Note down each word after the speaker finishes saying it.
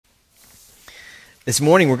This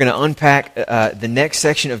morning we're going to unpack the next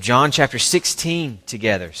section of John chapter 16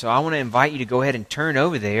 together. So I want to invite you to go ahead and turn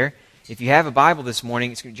over there. If you have a Bible this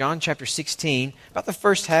morning, it's John chapter 16, about the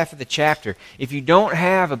first half of the chapter. If you don't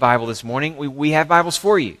have a Bible this morning, we have Bibles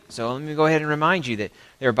for you. So let me go ahead and remind you that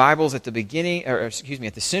there are Bibles at the beginning, at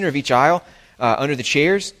the center of each aisle, under the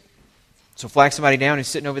chairs. So flag somebody down who's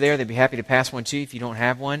sitting over there. They'd be happy to pass one to you if you don't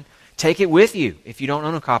have one. Take it with you if you don't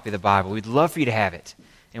own a copy of the Bible. We'd love for you to have it.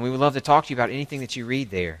 And we would love to talk to you about anything that you read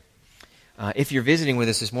there. If you're visiting with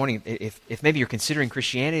us this morning, if maybe you're considering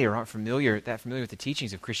Christianity or aren't familiar with the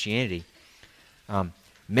teachings of Christianity,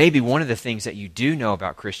 maybe one of the things that you do know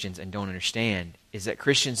about Christians and don't understand is that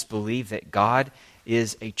Christians believe that God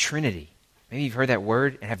is a Trinity. Maybe you've heard that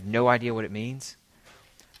word and have no idea what it means.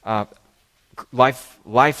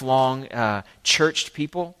 Lifelong churched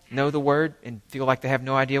people know the word and feel like they have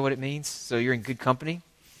no idea what it means, so you're in good company.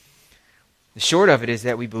 The short of it is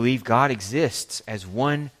that we believe God exists as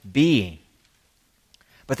one being,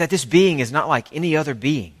 but that this being is not like any other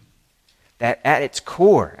being. That at its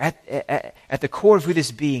core, at the core of who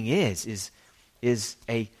this being is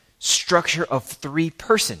a structure of three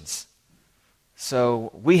persons.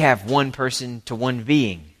 So we have one person to one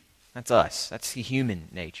being. That's us. That's the human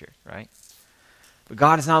nature, right? But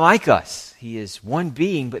God is not like us. He is one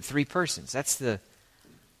being but three persons. That's the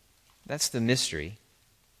mystery.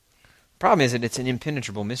 Problem is that it's an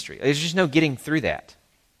impenetrable mystery. There's just no getting through that.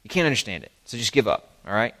 You can't understand it, so just give up,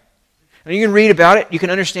 all right? And you can read about it. You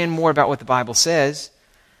can understand more about what the Bible says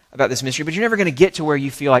about this mystery, but you're never going to get to where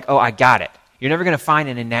you feel like, oh, I got it. You're never going to find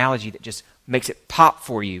an analogy that just makes it pop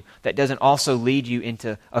for you, that doesn't also lead you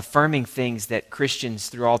into affirming things that Christians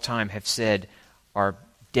through all time have said are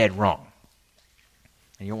dead wrong.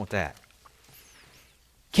 And you don't want that.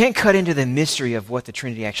 Can't cut into the mystery of what the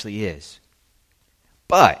Trinity actually is.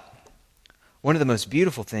 But one of the most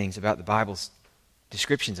beautiful things about the Bible's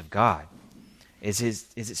descriptions of God is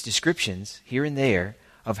its descriptions here and there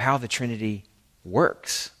of how the Trinity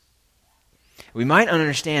works. We might not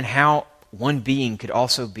understand how one being could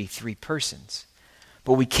also be three persons,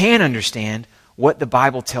 but we can understand what the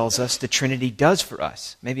Bible tells us the Trinity does for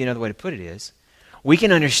us. Maybe another way to put it is, we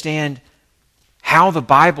can understand how the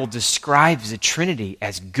Bible describes the Trinity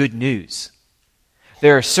as good news.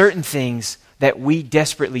 There are certain things that we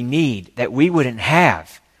desperately need, that we wouldn't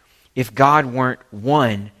have if God weren't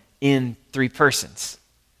one in three persons.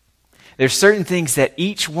 There's certain things that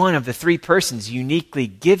each one of the three persons uniquely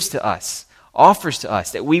gives to us, offers to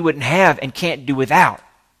us, that we wouldn't have and can't do without.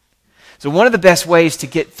 So one of the best ways to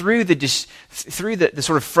get through the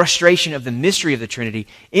sort of frustration of the mystery of the Trinity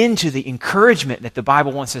into the encouragement that the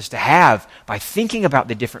Bible wants us to have by thinking about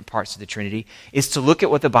the different parts of the Trinity is to look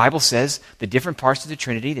at what the Bible says the different parts of the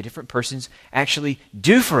Trinity, the different persons actually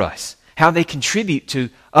do for us, how they contribute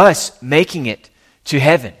to us making it to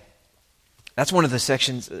heaven. That's one of the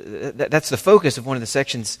sections, that's the focus of one of the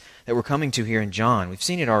sections that we're coming to here in John. We've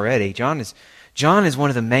seen it already. John is one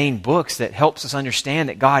of the main books that helps us understand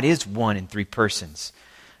that God is one in three persons.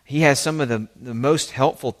 He has some of the most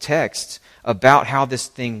helpful texts about how this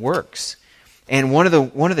thing works. And one of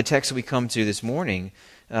the texts that we come to this morning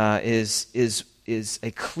is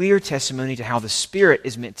a clear testimony to how the Spirit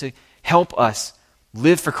is meant to help us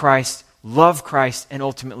live for Christ, love Christ, and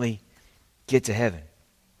ultimately get to heaven.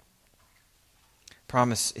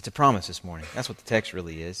 It's a promise this morning. That's what the text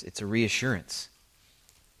really is. It's a reassurance.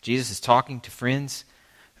 Jesus is talking to friends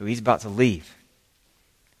who he's about to leave.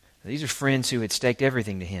 These are friends who had staked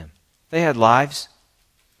everything to him. They had lives.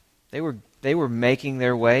 They were making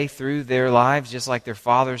their way through their lives just like their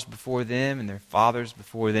fathers before them and their fathers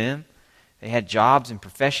before them. They had jobs and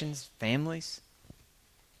professions, families.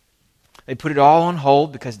 They put it all on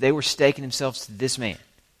hold because they were staking themselves to this man.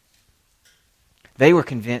 They were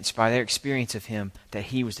convinced by their experience of him that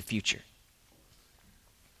he was the future.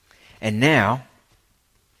 And now,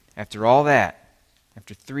 after all that,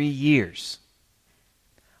 after 3 years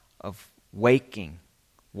of waking,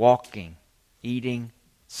 walking, eating,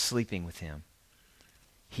 sleeping with him,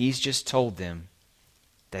 he's just told them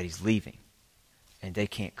that he's leaving and they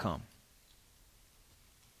can't come.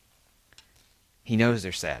 He knows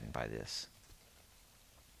they're saddened by this.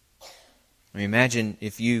 I mean, imagine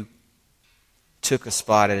if you took a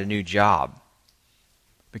spot at a new job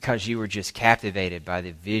because you were just captivated by the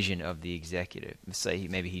vision of the executive. Let's say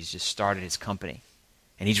maybe he's just started his company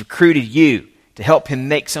and he's recruited you to help him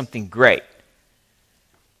make something great.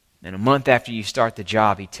 And a month after you start the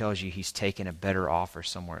job, he tells you he's taken a better offer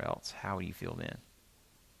somewhere else. How would you feel then?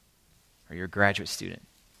 Or you're a graduate student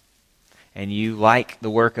and you like the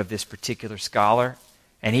work of this particular scholar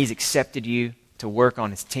and he's accepted you to work on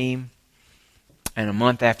his team. And a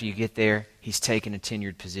month after you get there, he's taken a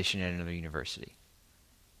tenured position at another university.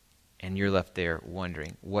 And you're left there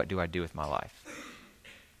wondering, what do I do with my life?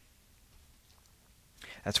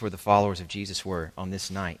 That's where the followers of Jesus were on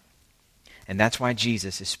this night. And that's why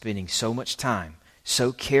Jesus is spending so much time,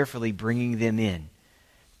 so carefully bringing them in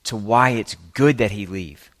to why it's good that he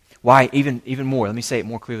leave. Why, even more, let me say it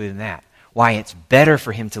more clearly than that. Why it's better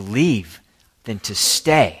for him to leave than to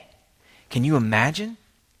stay. Can you imagine?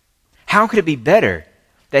 How could it be better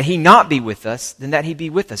that he not be with us than that he be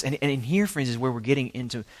with us? And in here, friends, is where we're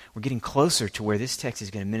getting closer to where this text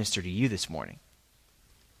is going to minister to you this morning.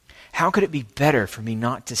 How could it be better for me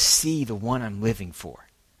not to see the one I'm living for?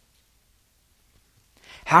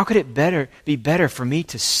 How could it be better for me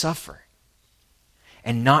to suffer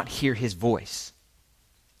and not hear his voice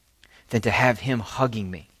than to have him hugging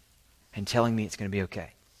me and telling me it's going to be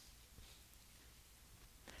okay?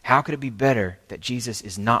 How could it be better that Jesus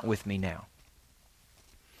is not with me now?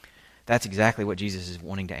 That's exactly what Jesus is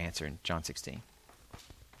wanting to answer in John 16.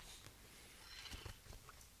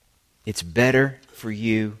 It's better for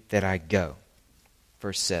you that I go,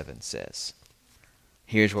 verse 7 says.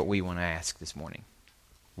 Here's what we want to ask this morning.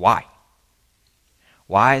 Why?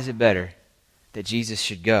 Why is it better that Jesus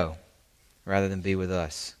should go rather than be with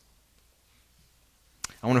us?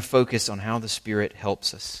 I want to focus on how the Spirit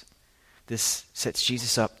helps us. This sets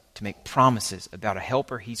Jesus up to make promises about a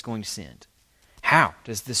helper he's going to send. How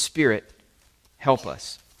does the Spirit help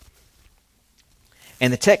us?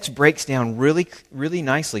 And the text breaks down really, really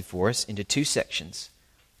nicely for us into two sections.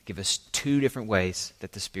 Give us two different ways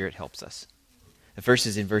that the Spirit helps us. The first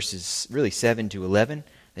is in verses really 7 to 11.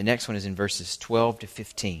 The next one is in verses 12 to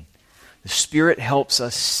 15. The Spirit helps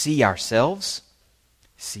us see ourselves,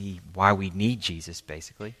 see why we need Jesus,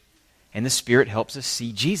 basically. And the Spirit helps us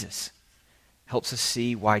see Jesus. Helps us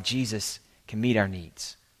see why Jesus can meet our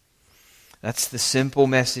needs. That's the simple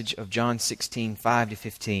message of John 16, 5 to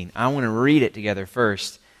 15. I want to read it together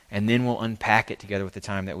first, and then we'll unpack it together with the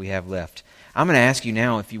time that we have left. I'm going to ask you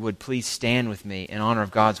now, if you would please stand with me in honor of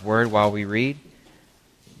God's Word while we read.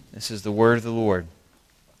 This is the Word of the Lord,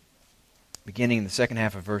 beginning in the second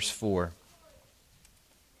half of verse 4.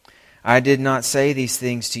 I did not say these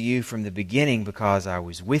things to you from the beginning because I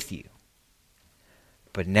was with you.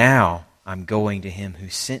 But now I'm going to him who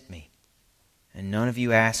sent me. And none of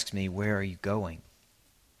you asks me, where are you going?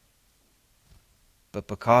 But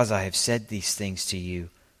because I have said these things to you,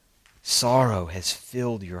 sorrow has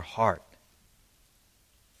filled your heart.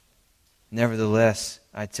 Nevertheless,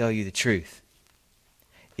 I tell you the truth.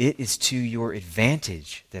 It is to your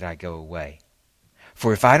advantage that I go away.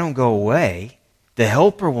 For if I don't go away, the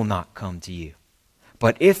Helper will not come to you.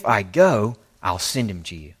 But if I go, I'll send him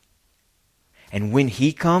to you. And when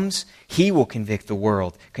he comes, he will convict the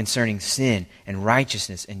world concerning sin and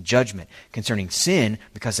righteousness and judgment. Concerning sin,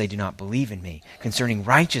 because they do not believe in me. Concerning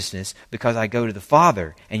righteousness, because I go to the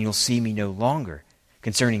Father, and you'll see me no longer.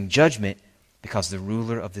 Concerning judgment, because the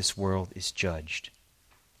ruler of this world is judged.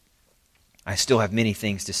 I still have many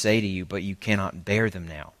things to say to you, but you cannot bear them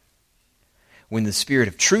now. When the Spirit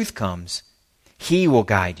of truth comes, he will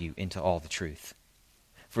guide you into all the truth.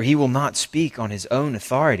 For he will not speak on his own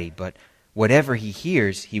authority, but whatever he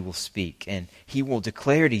hears, he will speak, and he will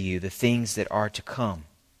declare to you the things that are to come.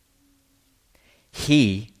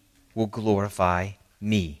 He will glorify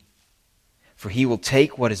me, for he will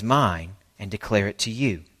take what is mine and declare it to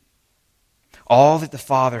you. All that the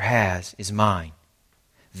Father has is mine.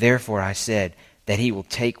 Therefore I said that he will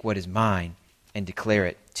take what is mine and declare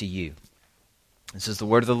it to you. This is the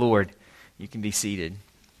word of the Lord. You can be seated.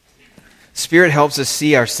 Spirit helps us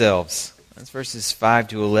see ourselves. That's verses 5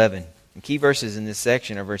 to 11. The key verses in this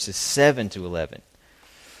section are verses 7 to 11.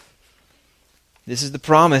 This is the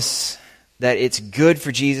promise that it's good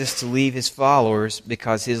for Jesus to leave his followers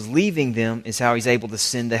because his leaving them is how he's able to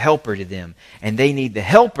send the Helper to them. And they need the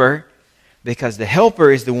Helper because the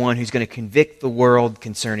Helper is the one who's going to convict the world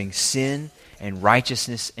concerning sin and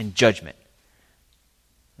righteousness and judgment.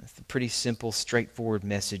 That's the pretty simple, straightforward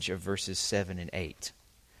message of verses 7 and 8.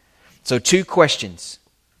 So 2 questions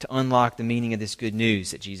to unlock the meaning of this good news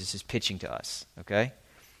that Jesus is pitching to us. Okay?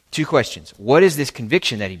 2 questions. What is this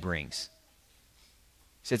conviction that he brings?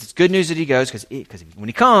 He says it's good news that he goes because when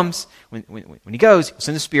he comes, when he goes, he'll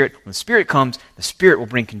send the Spirit. When the Spirit comes, the Spirit will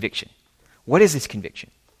bring conviction. What is this conviction?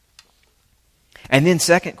 And then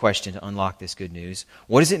second question to unlock this good news.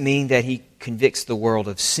 What does it mean that he convicts the world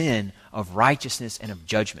of sin, of righteousness, and of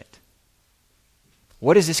judgment?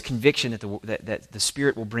 What is this conviction that the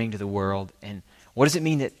Spirit will bring to the world? And what does it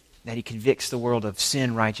mean that he convicts the world of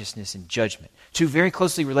sin, righteousness, and judgment? 2 very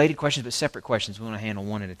closely related questions, but separate questions. We want to handle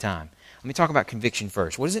one at a time. Let me talk about conviction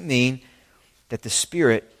first. What does it mean that the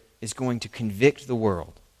Spirit is going to convict the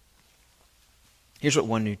world. Here's what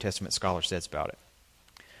one New Testament scholar says about it.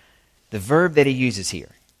 The verb that he uses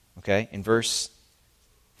here, okay, in verse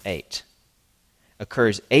 8,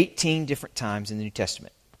 occurs 18 different times in the New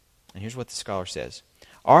Testament. And here's what the scholar says.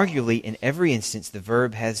 Arguably, in every instance, the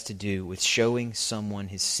verb has to do with showing someone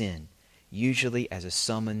his sin, usually as a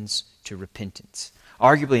summons to repentance.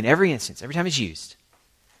 Arguably, in every instance, every time it's used,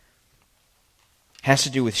 has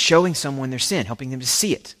to do with showing someone their sin, helping them to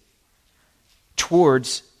see it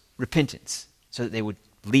towards repentance, so that they would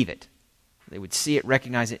leave it. They would see it,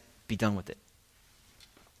 recognize it, be done with it.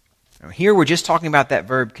 Now, here we're just talking about that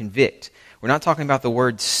verb convict. We're not talking about the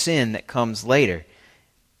word sin that comes later. It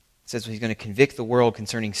says he's going to convict the world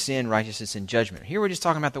concerning sin, righteousness, and judgment. Here we're just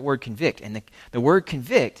talking about the word convict. And the word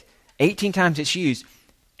convict, 18 times it's used,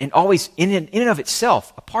 and always in and of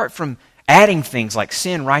itself, apart from adding things like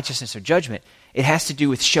sin, righteousness, or judgment, it has to do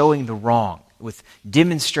with showing the wrong, with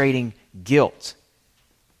demonstrating guilt,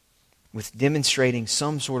 with demonstrating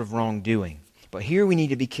some sort of wrongdoing. But here we need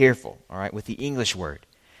to be careful, all right, with the English word,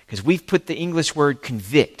 because we've put the English word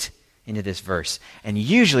convict into this verse. And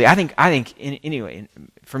usually, anyway,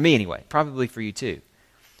 for me anyway, probably for you too,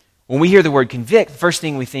 when we hear the word convict, the first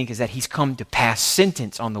thing we think is that he's come to pass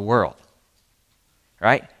sentence on the world,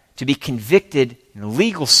 right? To be convicted in a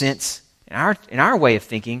legal sense, in our way of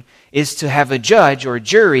thinking, is to have a judge or a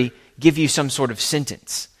jury give you some sort of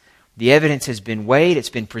sentence. The evidence has been weighed, it's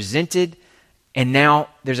been presented, and now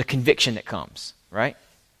there's a conviction that comes, right?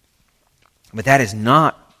 But that is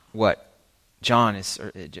not what John is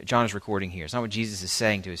recording here. It's not what Jesus is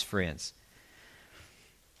saying to his friends.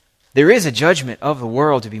 There is a judgment of the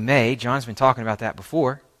world to be made. John's been talking about that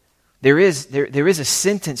before. There is a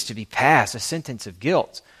sentence to be passed, a sentence of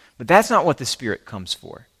guilt. But that's not what the Spirit comes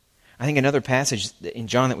for. I think another passage in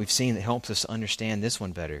John that we've seen that helps us understand this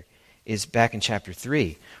one better is back in chapter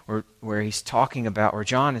 3, where he's talking about, or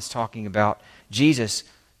John is talking about Jesus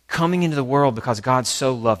coming into the world because God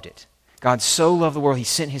so loved it. God so loved the world, he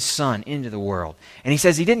sent his Son into the world. And he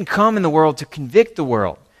says he didn't come in the world to convict the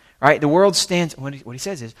world. Right? The world stands, what he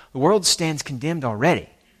says is, the world stands condemned already.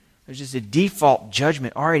 There's just a default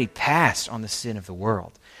judgment already passed on the sin of the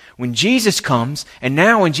world. When Jesus comes, and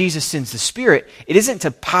now when Jesus sends the Spirit, it isn't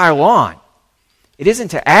to pile on. It isn't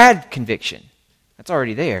to add conviction. That's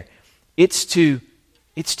already there. It's to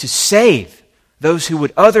save those who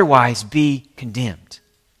would otherwise be condemned.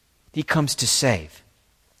 He comes to save.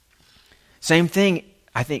 Same thing,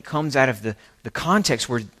 I think, comes out of the context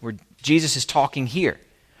where Jesus is talking here.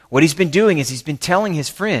 What he's been doing is he's been telling his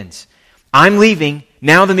friends, I'm leaving,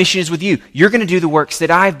 now the mission is with you. You're going to do the works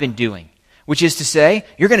that I've been doing, which is to say,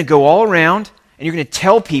 you're going to go all around and you're going to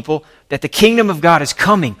tell people that the kingdom of God is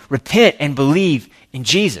coming. Repent and believe in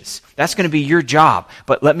Jesus. That's going to be your job.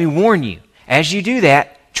 But let me warn you, as you do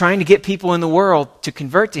that, trying to get people in the world to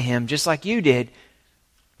convert to him just like you did,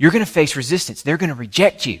 you're going to face resistance. They're going to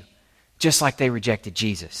reject you just like they rejected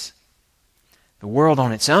Jesus. The world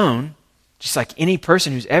on its own, just like any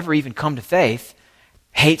person who's ever even come to faith,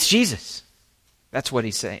 hates Jesus. That's what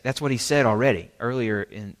he's saying. That's what he said already earlier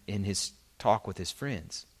in his talk with his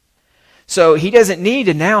friends. So he doesn't need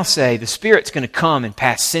to now say the Spirit's going to come and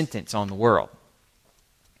pass sentence on the world.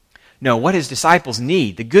 No, what his disciples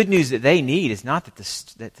need, the good news that they need is not that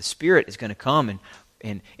the Spirit is going to come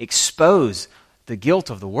and expose the guilt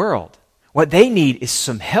of the world. What they need is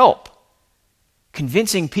some help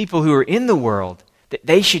convincing people who are in the world that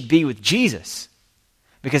they should be with Jesus.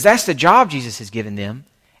 Because that's the job Jesus has given them.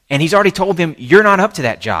 And he's already told them, you're not up to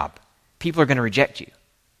that job. People are going to reject you.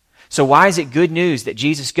 So why is it good news that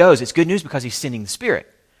Jesus goes? It's good news because he's sending the Spirit.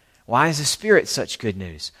 Why is the Spirit such good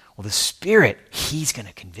news? Well, the Spirit, he's going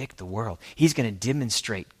to convict the world. He's going to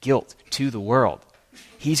demonstrate guilt to the world.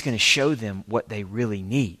 He's going to show them what they really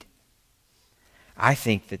need. I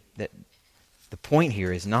think that the point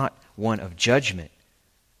here is not one of judgment,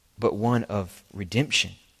 but one of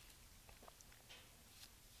redemption.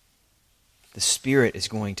 The Spirit is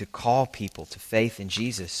going to call people to faith in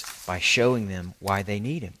Jesus by showing them why they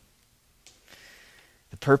need him.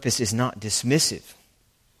 The purpose is not dismissive.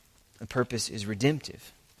 The purpose is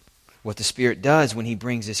redemptive. What the Spirit does when he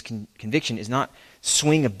brings this conviction is not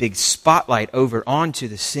swing a big spotlight over onto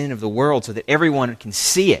the sin of the world so that everyone can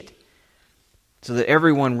see it, so that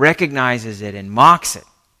everyone recognizes it and mocks it.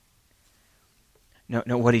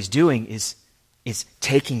 No, what he's doing is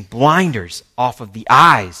taking blinders off of the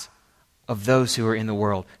eyes of those who are in the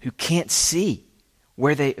world, who can't see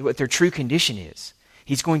what their true condition is.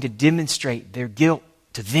 He's going to demonstrate their guilt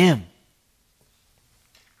to them.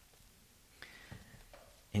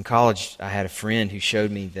 In college, I had a friend who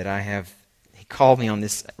showed me that he called me on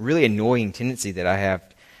this really annoying tendency that I have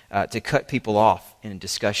to cut people off in a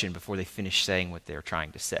discussion before they finish saying what they're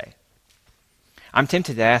trying to say. I'm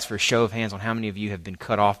tempted to ask for a show of hands on how many of you have been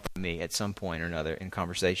cut off by me at some point or another in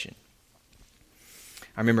conversation.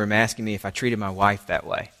 I remember him asking me if I treated my wife that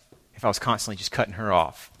way, if I was constantly just cutting her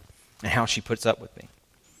off, and how she puts up with me.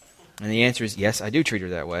 And the answer is yes, I do treat her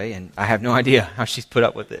that way, and I have no idea how she's put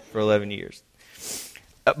up with it for 11 years.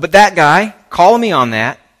 But that guy, calling me on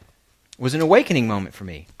that, was an awakening moment for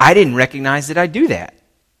me. I didn't recognize that I do that.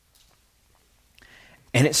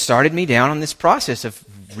 And it started me down on this process of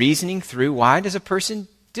reasoning through, why does a person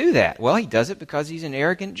do that? Well, he does it because he's an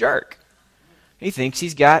arrogant jerk. He thinks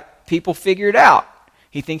he's got people figured out.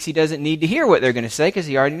 He thinks he doesn't need to hear what they're going to say because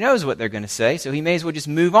he already knows what they're going to say, so he may as well just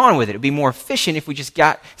move on with it. It would be more efficient if we just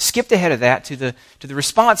skipped ahead of that to the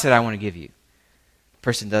response that I want to give you. A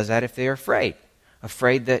person does that if they're afraid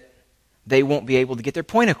that they won't be able to get their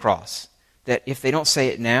point across, that if they don't say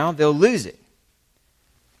it now, they'll lose it.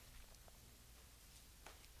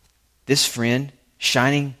 This friend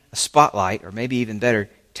shining a spotlight, or maybe even better,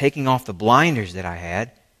 taking off the blinders that I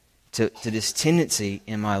had to this tendency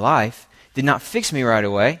in my life, did not fix me right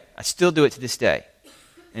away. I still do it to this day.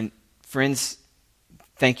 And friends,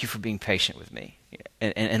 thank you for being patient with me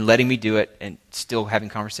and letting me do it and still having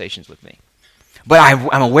conversations with me. But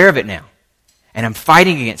I'm aware of it now. And I'm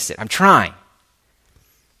fighting against it. I'm trying.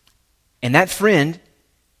 And that friend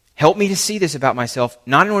helped me to see this about myself,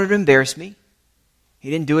 not in order to embarrass me. He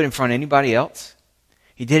didn't do it in front of anybody else.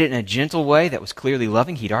 He did it in a gentle way that was clearly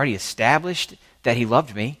loving. He'd already established that he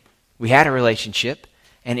loved me. We had a relationship.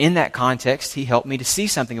 And in that context, he helped me to see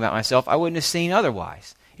something about myself I wouldn't have seen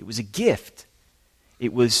otherwise. It was a gift.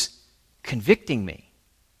 It was convicting me,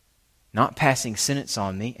 not passing sentence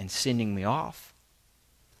on me and sending me off,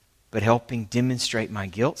 but helping demonstrate my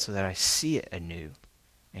guilt so that I see it anew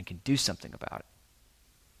and can do something about it.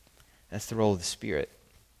 That's the role of the Spirit.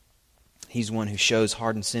 He's one who shows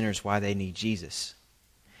hardened sinners why they need Jesus.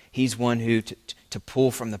 He's one who, to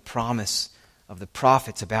pull from the promise of the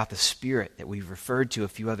prophets about the Spirit that we've referred to a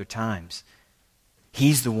few other times.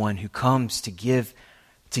 He's the one who comes to give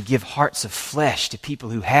hearts of flesh to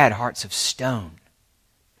people who had hearts of stone.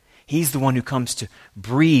 He's the one who comes to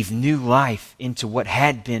breathe new life into what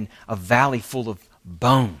had been a valley full of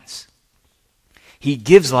bones. He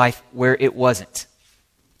gives life where it wasn't.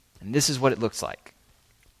 And this is what it looks like.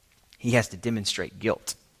 He has to demonstrate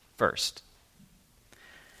guilt first.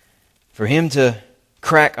 For him to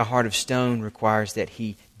crack a heart of stone requires that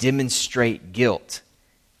he demonstrate guilt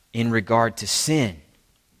in regard to sin,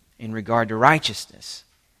 in regard to righteousness,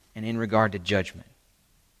 and in regard to judgment.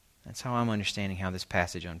 That's how I'm understanding how this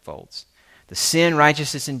passage unfolds. The sin,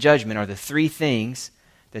 righteousness, and judgment are the three things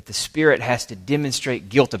that the Spirit has to demonstrate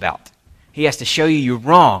guilt about. He has to show you you're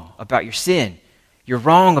wrong about your sin, you're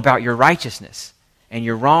wrong about your righteousness, and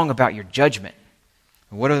you're wrong about your judgment.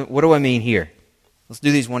 What do I mean here? Let's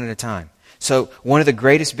do these one at a time. So one of the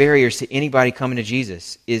greatest barriers to anybody coming to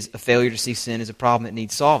Jesus is a failure to see sin as a problem that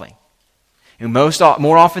needs solving. And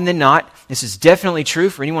more often than not, this is definitely true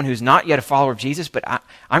for anyone who's not yet a follower of Jesus, but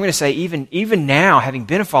I'm going to say even now, having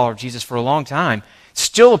been a follower of Jesus for a long time,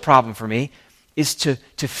 still a problem for me is to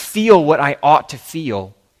feel what I ought to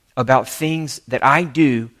feel about things that I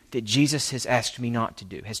do that Jesus has asked me not to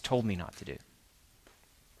do, has told me not to do.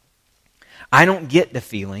 I don't get the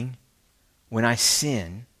feeling when I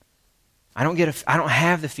sin, I don't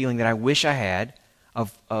have the feeling that I wish I had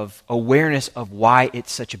of awareness of why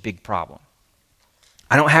it's such a big problem.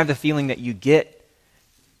 I don't have the feeling that you get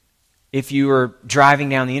if you are driving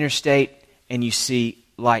down the interstate and you see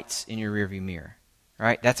lights in your rearview mirror.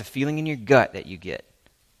 Right? That's a feeling in your gut that you get.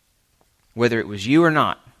 Whether it was you or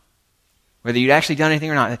not, whether you'd actually done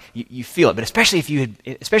anything or not, you feel it. But especially if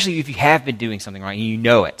you have been doing something wrong and you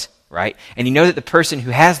know it, right? And you know that the person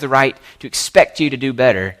who has the right to expect you to do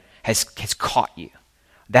better has caught you.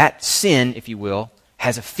 That sin, if you will,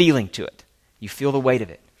 has a feeling to it. You feel the weight of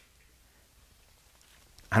it.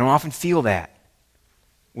 I don't often feel that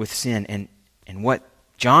with sin. And what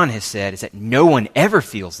John has said is that no one ever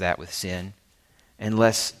feels that with sin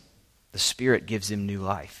unless the Spirit gives them new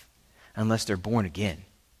life, unless they're born again.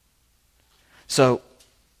 So,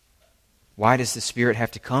 why does the Spirit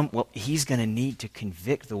have to come? Well, He's going to need to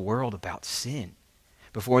convict the world about sin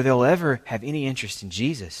before they'll ever have any interest in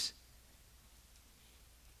Jesus.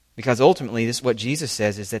 Because ultimately, this is what Jesus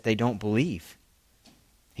says, is that they don't believe.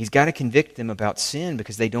 He's got to convict them about sin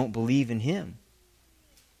because they don't believe in Him.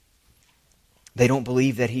 They don't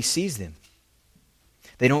believe that He sees them.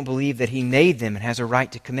 They don't believe that He made them and has a right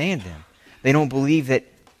to command them. They don't believe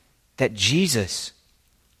that Jesus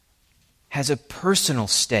has a personal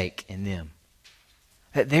stake in them.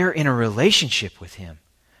 That they're in a relationship with Him.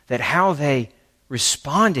 that how they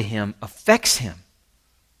respond to him affects him,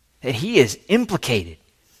 that he is implicated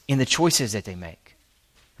in the choices that they make.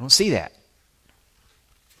 I don't see that.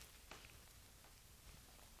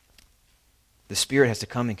 The Spirit has to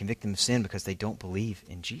come and convict them of sin because they don't believe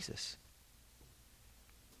in Jesus.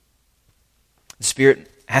 The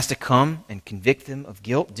Spirit has to come and convict them of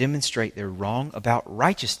guilt, demonstrate they're wrong about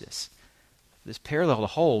righteousness. This parallel to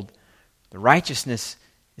hold, the righteousness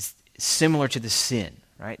is similar to the sin,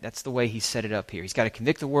 right? That's the way he set it up here. He's got to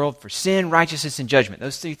convict the world for sin, righteousness, and judgment.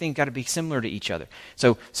 Those three things got to be similar to each other.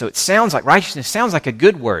 So it sounds like righteousness sounds like a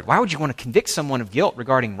good word. Why would you want to convict someone of guilt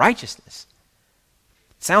regarding righteousness?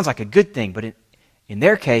 It sounds like a good thing, but in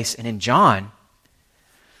their case and in John,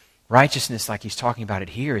 righteousness, like he's talking about it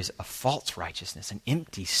here, is a false righteousness, an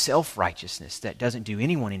empty self-righteousness that doesn't do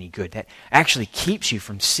anyone any good, that actually keeps you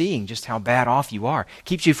from seeing just how bad off you are,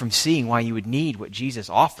 keeps you from seeing why you would need what Jesus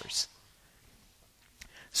offers.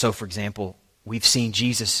 So, for example, we've seen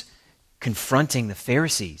Jesus confronting the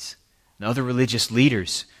Pharisees and other religious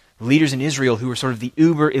leaders, the leaders in Israel who were sort of the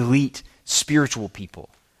uber elite spiritual people.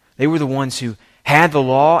 They were the ones who had the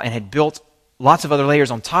law and had built lots of other layers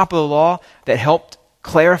on top of the law that helped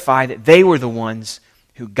clarify that they were the ones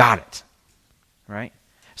who got it, right?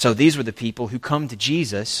 So these were the people who come to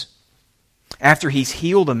Jesus after he's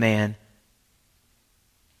healed a man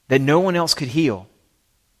that no one else could heal,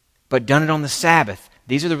 but done it on the Sabbath.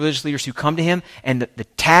 These are the religious leaders who come to him, and the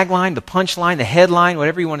tagline, the punchline, the headline,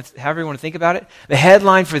 however you want to think about it, the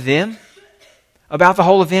headline for them about the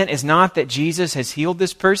whole event is not that Jesus has healed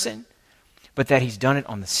this person, but that he's done it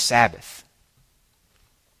on the Sabbath.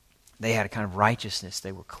 They had a kind of righteousness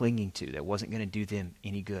they were clinging to that wasn't going to do them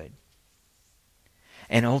any good.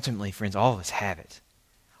 And ultimately, friends, all of us have it.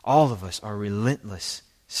 All of us are relentless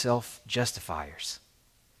self-justifiers.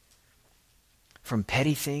 From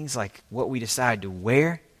petty things like what we decide to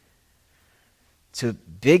wear to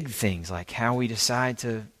big things like how we decide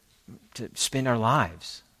to spend our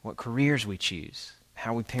lives, what careers we choose,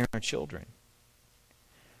 how we parent our children.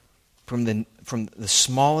 From the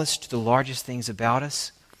smallest to the largest things about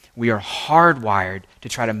us, we are hardwired to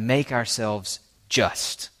try to make ourselves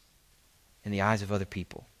just in the eyes of other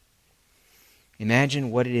people.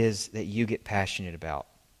 Imagine what it is that you get passionate about.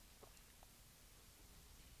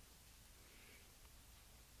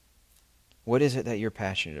 What is it that you're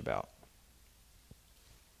passionate about?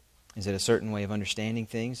 Is it a certain way of understanding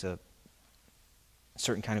things, a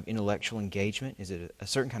certain kind of intellectual engagement? Is it a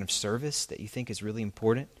certain kind of service that you think is really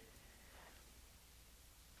important?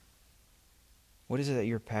 What is it that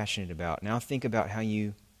you're passionate about? Now think about how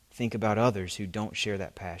you think about others who don't share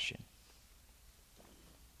that passion.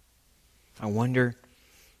 I wonder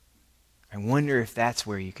if that's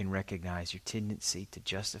where you can recognize your tendency to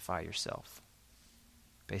justify yourself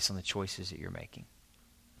based on the choices that you're making.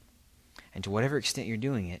 And to whatever extent you're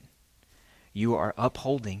doing it, you are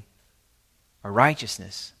upholding a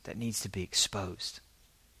righteousness that needs to be exposed.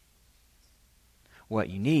 What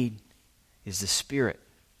you need is the Spirit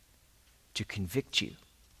to convict you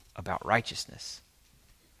about righteousness.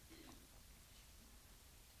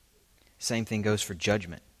 Same thing goes for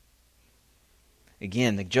judgment.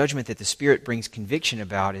 Again, the judgment that the Spirit brings conviction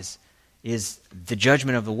about is the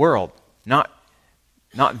judgment of the world. Not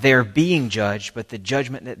their being judged, but the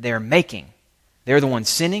judgment that they're making. They're the ones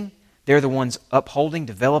sinning. They're the ones upholding,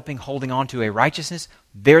 developing, holding on to a righteousness.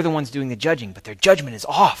 They're the ones doing the judging, but their judgment is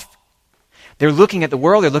off. They're looking at the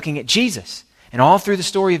world. They're looking at Jesus. And all through the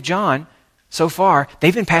story of John, so far,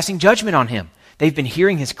 they've been passing judgment on him. They've been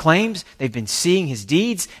hearing his claims, they've been seeing his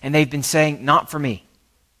deeds, and they've been saying, not for me.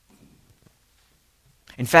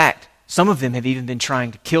 In fact, some of them have even been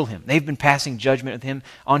trying to kill him. They've been passing judgment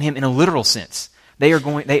on him in a literal sense.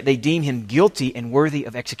 They deem him guilty and worthy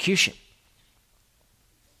of execution.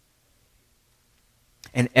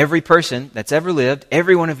 And every person that's ever lived,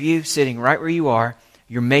 every one of you sitting right where you are,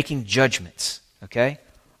 you're making judgments, okay,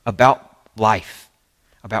 about life,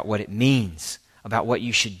 about what it means, about what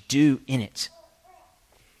you should do in it.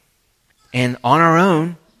 And on our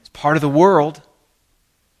own, as part of the world,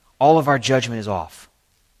 all of our judgment is off.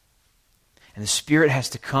 And the Spirit has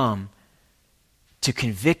to come to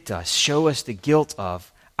convict us, show us the guilt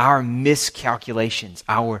of our miscalculations,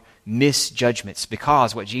 our misjudgments,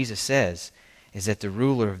 because what Jesus says is that the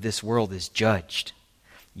ruler of this world is judged.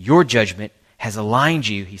 Your judgment has aligned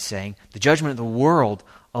you, he's saying. The judgment of the world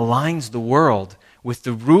aligns the world with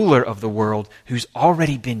the ruler of the world who's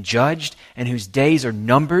already been judged and whose days are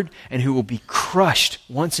numbered and who will be crushed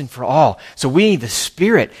once and for all. So we need the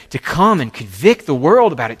Spirit to come and convict the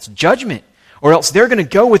world about its judgment, or else they're going to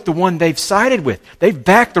go with the one they've sided with. They've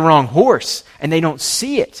backed the wrong horse and they don't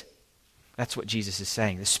see it. That's what Jesus is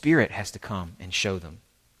saying. The Spirit has to come and show them.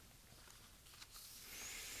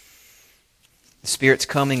 The Spirit's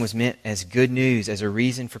coming was meant as good news, as a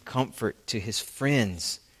reason for comfort to his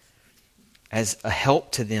friends, as a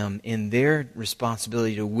help to them in their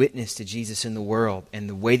responsibility to witness to Jesus in the world. And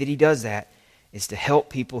the way that he does that is to help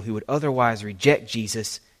people who would otherwise reject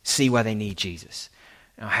Jesus see why they need Jesus.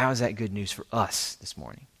 Now, how is that good news for us this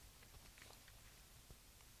morning?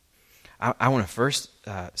 I want to first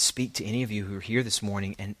speak to any of you who are here this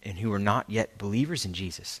morning and who are not yet believers in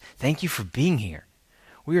Jesus. Thank you for being here.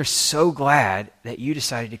 We are so glad that you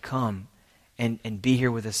decided to come and be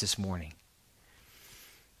here with us this morning.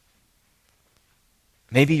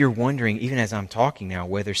 Maybe you're wondering, even as I'm talking now,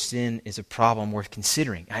 whether sin is a problem worth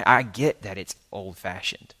considering. I get that it's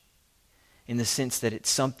old-fashioned in the sense that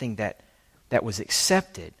it's something that was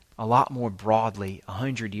accepted a lot more broadly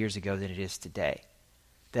 100 years ago than it is today.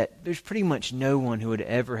 That there's pretty much no one who would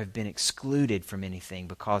ever have been excluded from anything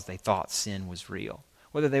because they thought sin was real,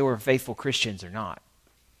 whether they were faithful Christians or not.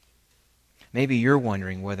 Maybe you're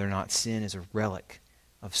wondering whether or not sin is a relic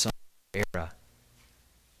of some era,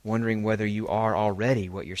 wondering whether you are already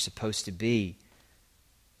what you're supposed to be.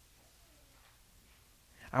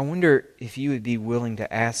 I wonder if you would be willing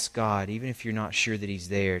to ask God, even if you're not sure that he's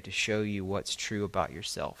there, to show you what's true about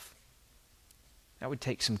yourself. That would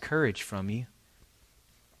take some courage from you.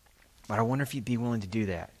 But I wonder if you'd be willing to do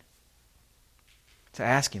that. To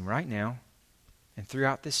ask him right now and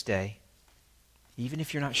throughout this day, even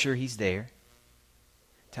if you're not sure he's there,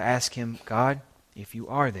 to ask him, God, if you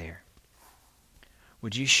are there,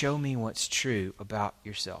 would you show me what's true about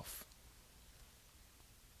yourself?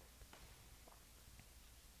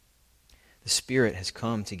 The Spirit has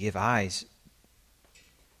come to give eyes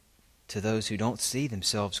to those who don't see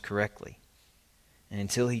themselves correctly. And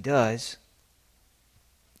until he does,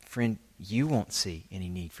 friend, you won't see any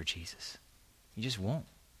need for Jesus. You just won't.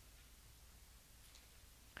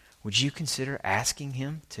 Would you consider asking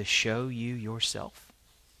him to show you yourself?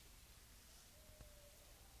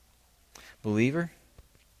 Believer,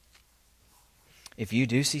 if you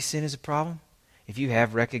do see sin as a problem, if you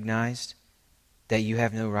have recognized that you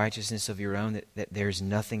have no righteousness of your own, that there's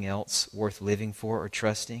nothing else worth living for or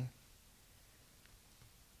trusting,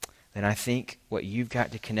 then I think what you've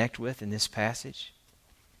got to connect with in this passage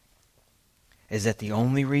is that the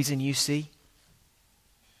only reason you see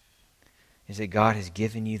is that God has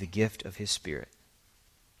given you the gift of his Spirit.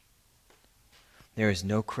 There is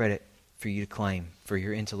no credit for you to claim for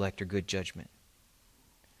your intellect or good judgment.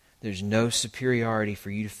 There's no superiority for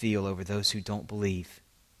you to feel over those who don't believe.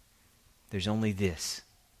 There's only this.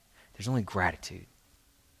 There's only gratitude.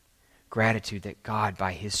 Gratitude that God,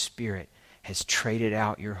 by his Spirit, has traded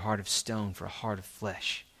out your heart of stone for a heart of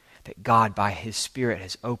flesh. That God, by his Spirit,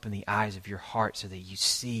 has opened the eyes of your heart so that you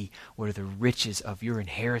see what are the riches of your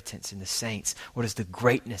inheritance in the saints. What is the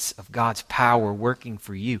greatness of God's power working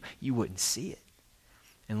for you. You wouldn't see it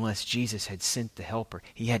unless Jesus had sent the helper.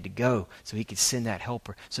 He had to go so he could send that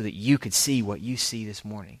helper so that you could see what you see this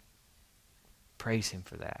morning. Praise him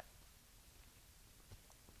for that.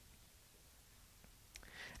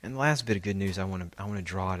 And the last bit of good news I want to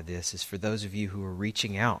draw out of this is for those of you who are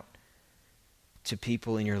reaching out to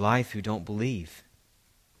people in your life who don't believe.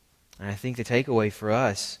 And I think the takeaway for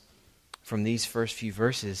us from these first few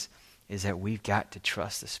verses is that we've got to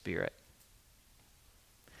trust the Spirit.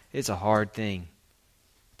 It's a hard thing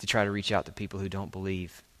to try to reach out to people who don't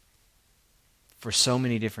believe for so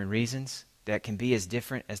many different reasons that can be as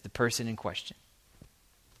different as the person in question.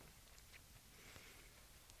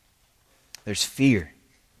 There's fear.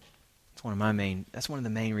 That's one of the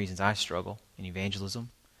main reasons I struggle in evangelism.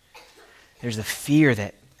 There's the fear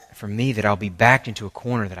that, for me, that I'll be backed into a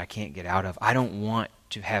corner that I can't get out of. I don't want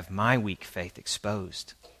to have my weak faith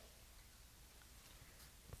exposed.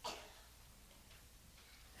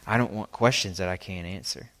 I don't want questions that I can't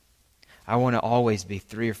answer. I want to always be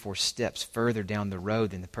 3 or 4 steps further down the road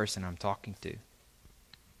than the person I'm talking to.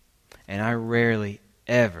 And I rarely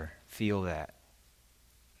ever feel that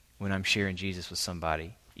when I'm sharing Jesus with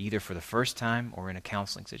somebody, either for the first time or in a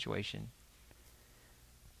counseling situation.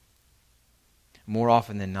 More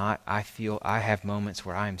often than not, I feel I have moments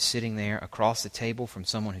where I am sitting there across the table from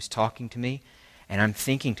someone who's talking to me, and I'm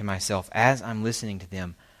thinking to myself as I'm listening to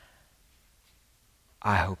them,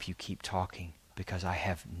 I hope you keep talking because I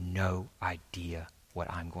have no idea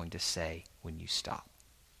what I'm going to say when you stop.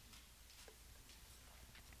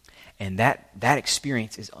 And that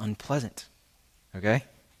experience is unpleasant. Okay?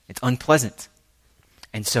 It's unpleasant.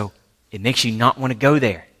 And so it makes you not want to go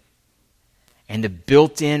there. And the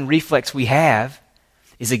built-in reflex we have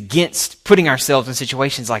is against putting ourselves in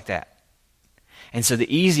situations like that. And so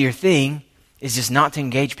the easier thing is just not to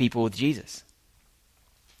engage people with Jesus.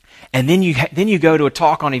 And then you go to a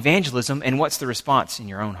talk on evangelism, and what's the response in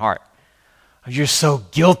your own heart? Oh, you're so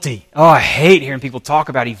guilty. Oh, I hate hearing people talk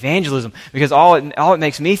about evangelism, because all it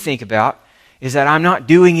makes me think about is that I'm not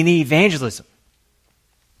doing any evangelism.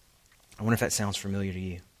 I wonder if that sounds familiar to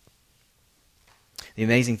you. The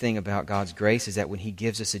amazing thing about God's grace is that when He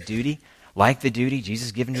gives us a duty, like the duty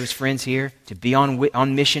Jesus given to His friends here, to be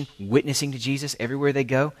on mission, witnessing to Jesus everywhere they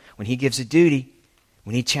go, when He gives a duty,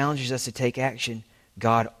 when He challenges us to take action,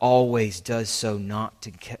 God always does so not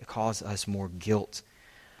to cause us more guilt,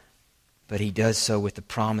 but He does so with the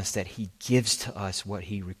promise that He gives to us what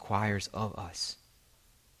He requires of us.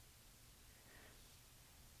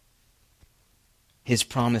 His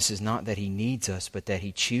promise is not that He needs us, but that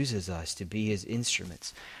He chooses us to be His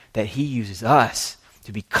instruments, that He uses us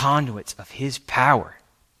to be conduits of His power,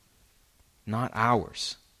 not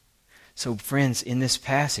ours. So friends, in this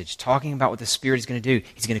passage, talking about what the Spirit is going to do,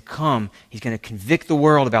 He's going to come, He's going to convict the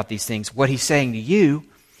world about these things. What He's saying to you,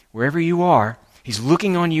 wherever you are, He's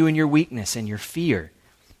looking on you in your weakness and your fear.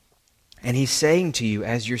 And He's saying to you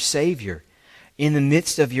as your Savior, in the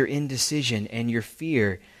midst of your indecision and your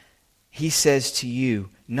fear, He says to you,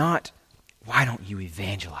 not, why don't you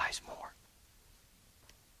evangelize more?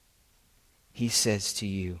 He says to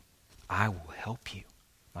you, I will help you,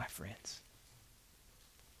 my friends.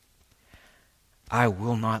 I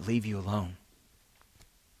will not leave you alone.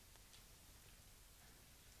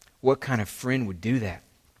 What kind of friend would do that?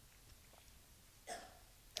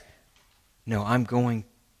 No, I'm going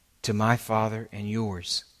to my Father and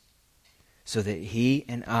yours so that He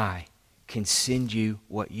and I can send you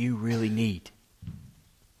what you really need.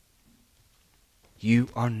 You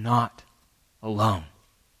are not alone.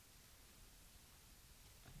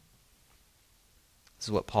 This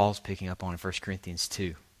is what Paul's picking up on in 1 Corinthians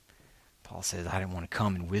 2. Paul says, I didn't want to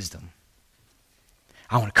come in wisdom.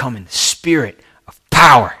 I want to come in the spirit of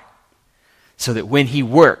power, so that when He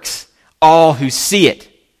works, all who see it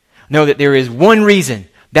know that there is one reason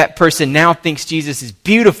that person now thinks Jesus is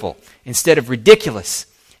beautiful instead of ridiculous.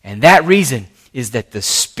 And that reason is that the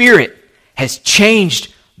Spirit has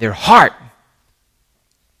changed their heart.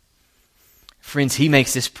 Friends, He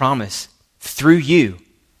makes this promise through you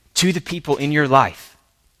to the people in your life.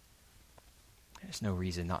 There's no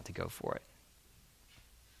reason not to go for it.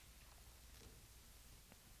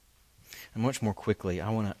 And much more quickly, I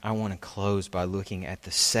want to close by looking at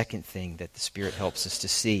the second thing that the Spirit helps us to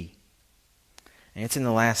see. And it's in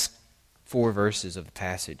the last 4 verses of the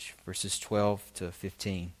passage, verses 12 to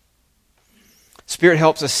 15. Spirit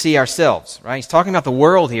helps us see ourselves, right? He's talking about the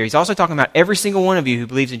world here. He's also talking about every single one of you who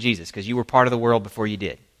believes in Jesus, because you were part of the world before you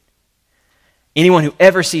did. Anyone who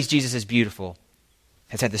ever sees Jesus as beautiful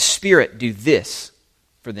has had the Spirit do this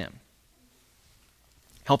for them.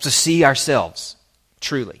 Helps us see ourselves,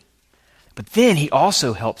 truly. But then He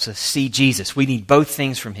also helps us see Jesus. We need both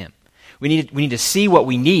things from Him. We need to see what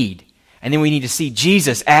we need, and then we need to see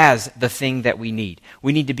Jesus as the thing that we need.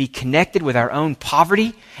 We need to be connected with our own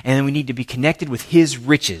poverty, and then we need to be connected with His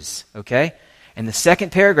riches, okay? And the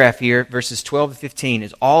second paragraph here, verses 12 to 15,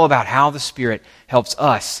 is all about how the Spirit helps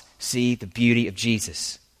us see the beauty of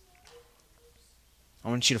Jesus. I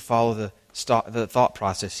want you to follow the thought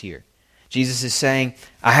process here. Jesus is saying,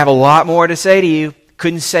 I have a lot more to say to you.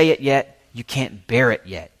 Couldn't say it yet. You can't bear it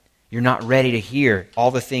yet. You're not ready to hear all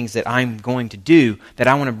the things that I'm going to do that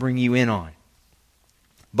I want to bring you in on.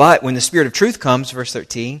 But when the Spirit of truth comes, verse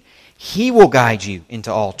 13, He will guide you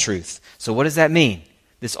into all truth. So what does that mean,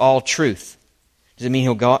 this all truth? Does it mean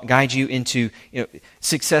He'll guide you into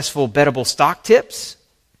successful, bettable stock tips?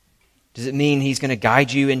 Does it mean He's going to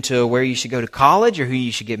guide you into where you should go to college or who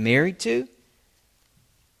you should get married to?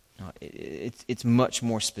 No, it's much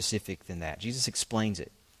more specific than that. Jesus explains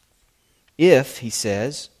it. If, He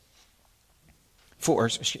says, for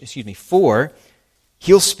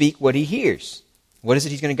He'll speak what He hears. What is it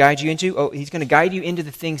He's going to guide you into? Oh, He's going to guide you into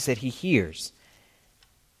the things that He hears.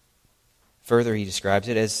 Further, He describes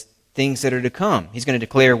it as things that are to come. He's going to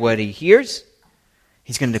declare what He hears.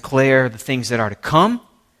 He's going to declare the things that are to come.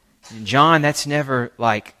 In John, that's never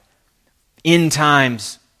like end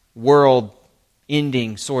times,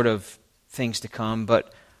 world-ending sort of things to come,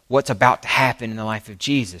 but what's about to happen in the life of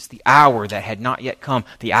Jesus, the hour that had not yet come,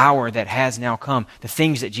 the hour that has now come, the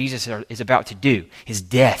things that Jesus is about to do, His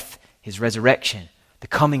death, His resurrection, the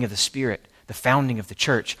coming of the Spirit, the founding of the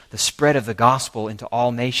church, the spread of the gospel into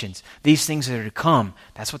all nations. These things that are to come,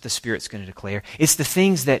 that's what the Spirit's going to declare. It's the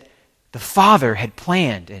things that the Father had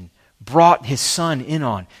planned and brought his Son in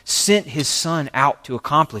on, sent his Son out to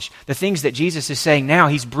accomplish the things that Jesus is saying now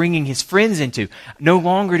he's bringing his friends into. No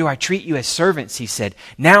longer do I treat you as servants, he said.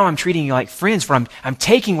 Now I'm treating you like friends, for I'm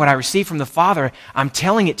taking what I received from the Father, I'm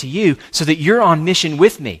telling it to you so that you're on mission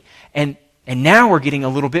with me. And now we're getting a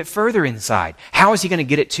little bit further inside. How is he going to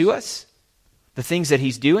get it to us? The things that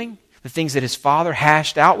he's doing, the things that his Father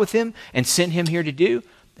hashed out with him and sent him here to do,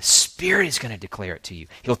 the Spirit is going to declare it to you.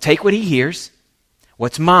 He'll take what he hears,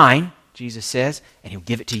 what's mine, Jesus says, and he'll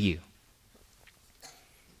give it to you.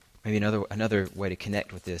 Maybe another way to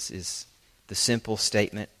connect with this is the simple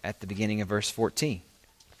statement at the beginning of verse 14.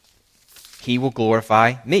 He will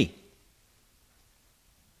glorify me.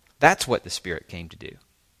 That's what the Spirit came to do.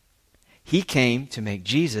 He came to make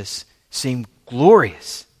Jesus seem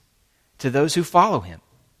glorious to those who follow him.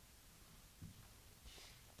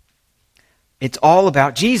 It's all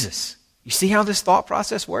about Jesus. You see how this thought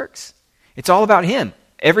process works? It's all about him.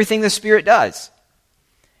 Everything the Spirit does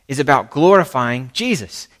is about glorifying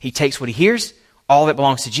Jesus. He takes what he hears, all that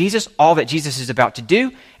belongs to Jesus, all that Jesus is about to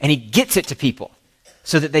do, and he gets it to people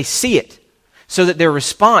so that they see it, so that their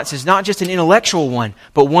response is not just an intellectual one,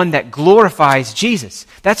 but one that glorifies Jesus.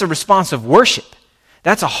 That's a response of worship.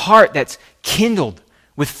 That's a heart that's kindled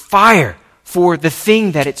with fire for the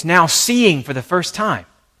thing that it's now seeing for the first time.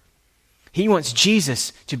 He wants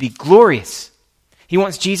Jesus to be glorious. He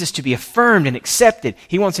wants Jesus to be affirmed and accepted.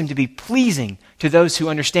 He wants him to be pleasing to those who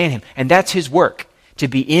understand him. And that's his work, to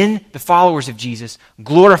be in the followers of Jesus,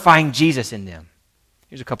 glorifying Jesus in them.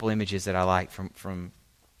 Here's a couple images that I like from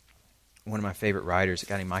one of my favorite writers, a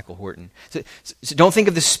guy named Michael Horton. So don't think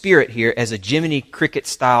of the Spirit here as a Jiminy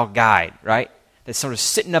Cricket-style guide, right? That's sort of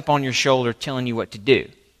sitting up on your shoulder telling you what to do.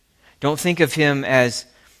 Don't think of him as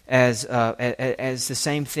the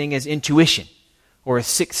same thing as intuition or a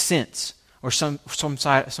sixth sense or some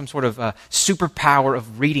sort of superpower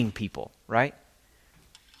of reading people, right?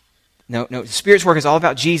 No, the Spirit's work is all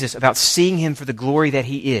about Jesus, about seeing him for the glory that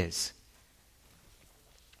he is.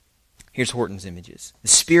 Here's Horton's images. The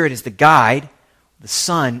Spirit is the guide. The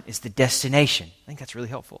Son is the destination. I think that's really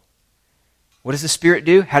helpful. What does the Spirit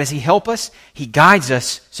do? How does he help us? He guides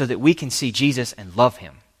us so that we can see Jesus and love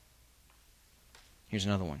him. Here's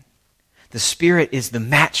another one. The Spirit is the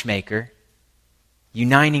matchmaker,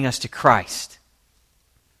 uniting us to Christ.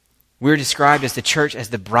 We're described as the church as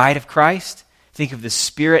the bride of Christ. Think of the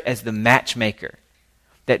Spirit as the matchmaker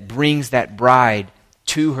that brings that bride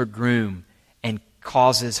to her groom and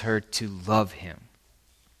causes her to love him.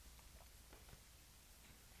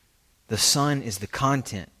 The Son is the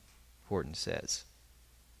content, Horton says,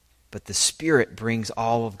 but the Spirit brings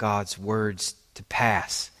all of God's words to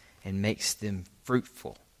pass and makes them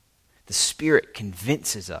fruitful. The Spirit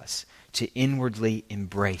convinces us to inwardly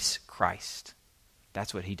embrace Christ.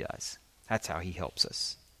 That's what he does. That's how he helps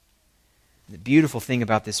us. The beautiful thing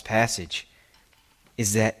about this passage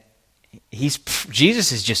is that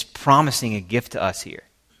Jesus is just promising a gift to us here.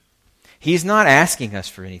 He's not asking us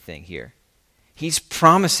for anything here. He's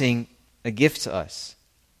promising a gift to us.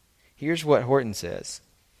 Here's what Horton says.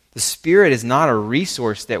 The Spirit is not a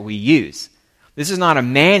resource that we use. This is not a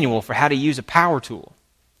manual for how to use a power tool.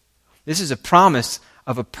 This is a promise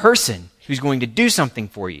of a person who's going to do something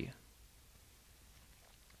for you.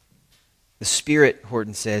 The Spirit,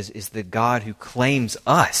 Horton says, is the God who claims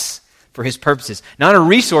us for his purposes. Not a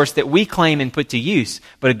resource that we claim and put to use,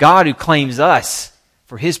 but a God who claims us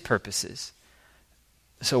for his purposes.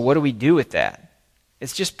 So what do we do with that?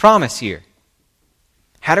 It's just promise here.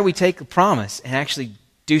 How do we take a promise and actually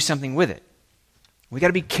do something with it? We got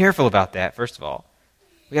to be careful about that, first of all.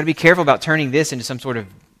 We got to be careful about turning this into some sort of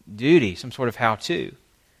duty, some sort of how-to.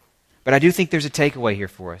 But I do think there's a takeaway here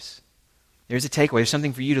for us. There's a takeaway. There's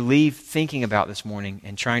something for you to leave thinking about this morning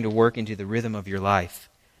and trying to work into the rhythm of your life.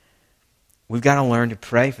 We've got to learn to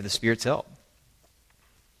pray for the Spirit's help.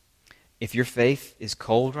 If your faith is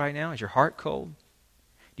cold right now, is your heart cold?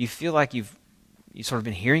 Do you feel like you've sort of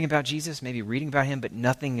been hearing about Jesus, maybe reading about him, but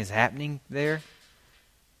nothing is happening there?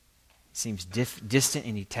 It seems distant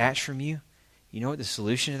and detached from you. You know what the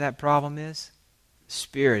solution to that problem is? The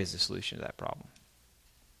Spirit is the solution to that problem.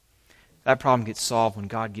 That problem gets solved when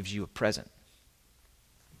God gives you a present.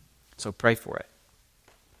 So pray for it.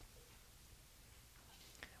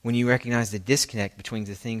 When you recognize the disconnect between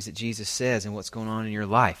the things that Jesus says and what's going on in your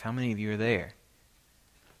life, how many of you are there?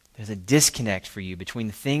 There's a disconnect for you between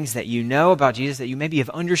the things that you know about Jesus, that you maybe have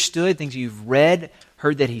understood, things you've read,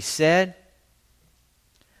 heard that he said,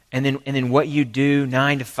 and then what you do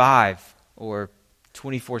 9 to 5 or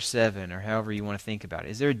 24/7 or however you want to think about it.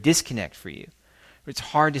 Is there a disconnect for you? It's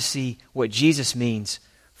hard to see what Jesus means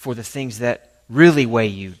for the things that really weigh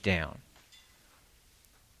you down.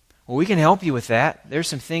 Well, we can help you with that. There's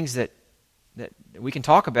some things that we can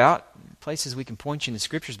talk about, places we can point you in the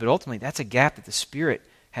Scriptures, but ultimately that's a gap that the Spirit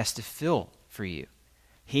has to fill for you.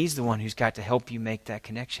 He's the one who's got to help you make that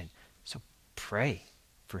connection. So pray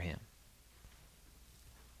for Him.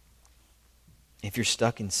 If you're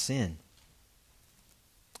stuck in sin,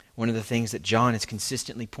 one of the things that John has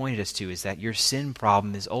consistently pointed us to is that your sin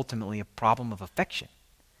problem is ultimately a problem of affection.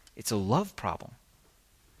 It's a love problem.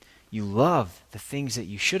 You love the things that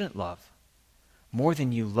you shouldn't love more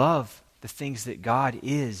than you love the things that God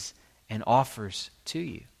is and offers to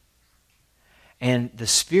you. And the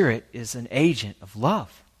Spirit is an agent of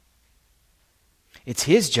love. It's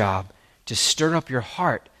His job to stir up your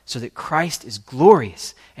heart so that Christ is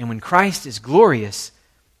glorious. And when Christ is glorious,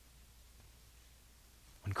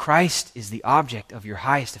 when Christ is the object of your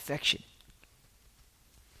highest affection,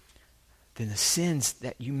 then the sins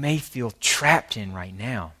that you may feel trapped in right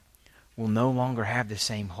now will no longer have the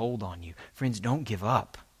same hold on you. Friends, don't give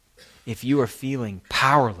up. If you are feeling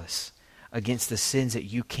powerless against the sins that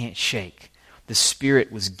you can't shake, the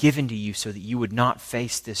Spirit was given to you so that you would not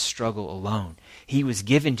face this struggle alone. He was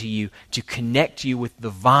given to you to connect you with the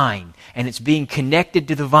vine, and it's being connected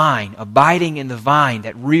to the vine, abiding in the vine,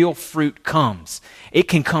 that real fruit comes. It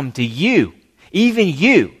can come to you, even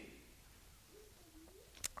you,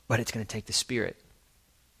 but it's going to take the Spirit.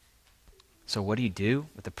 So what do you do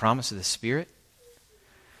with the promise of the Spirit?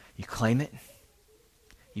 You claim it,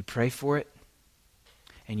 you pray for it,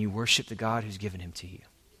 and you worship the God who's given Him to you.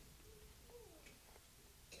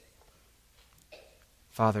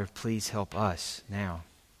 Father, please help us now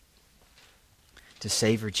to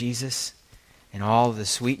savor Jesus and all of the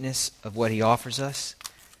sweetness of what He offers us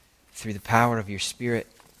through the power of your Spirit,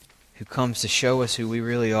 who comes to show us who we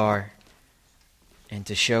really are and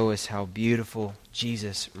to show us how beautiful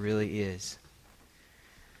Jesus really is.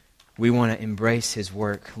 We want to embrace His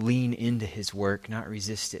work, lean into His work, not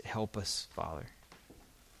resist it. Help us, Father,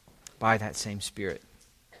 by that same Spirit.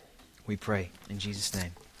 We pray in Jesus'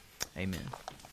 name. Amen.